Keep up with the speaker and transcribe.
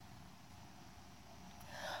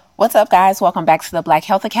What's up, guys? Welcome back to the Black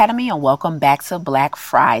Health Academy and welcome back to Black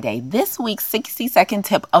Friday. This week's 60-second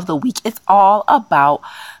tip of the week is all about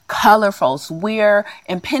colorfuls. We're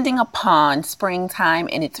impending upon springtime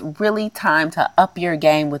and it's really time to up your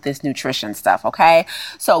game with this nutrition stuff, okay?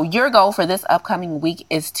 So your goal for this upcoming week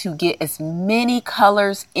is to get as many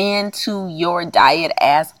colors into your diet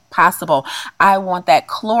as possible. I want that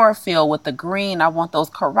chlorophyll with the green. I want those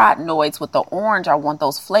carotenoids with the orange. I want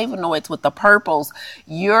those flavonoids with the purples.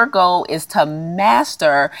 Your goal is to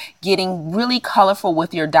master getting really colorful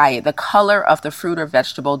with your diet. The color of the fruit or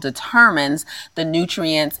vegetable determines the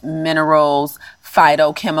nutrients, minerals,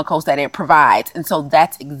 phytochemicals that it provides. And so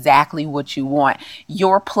that's exactly what you want.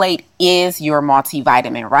 Your plate is your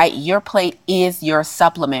multivitamin, right? Your plate is your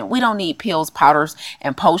supplement. We don't need pills, powders,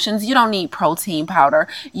 and potions. You don't need protein powder.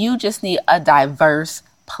 You just need a diverse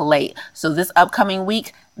plate. So this upcoming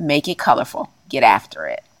week, make it colorful. Get after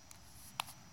it.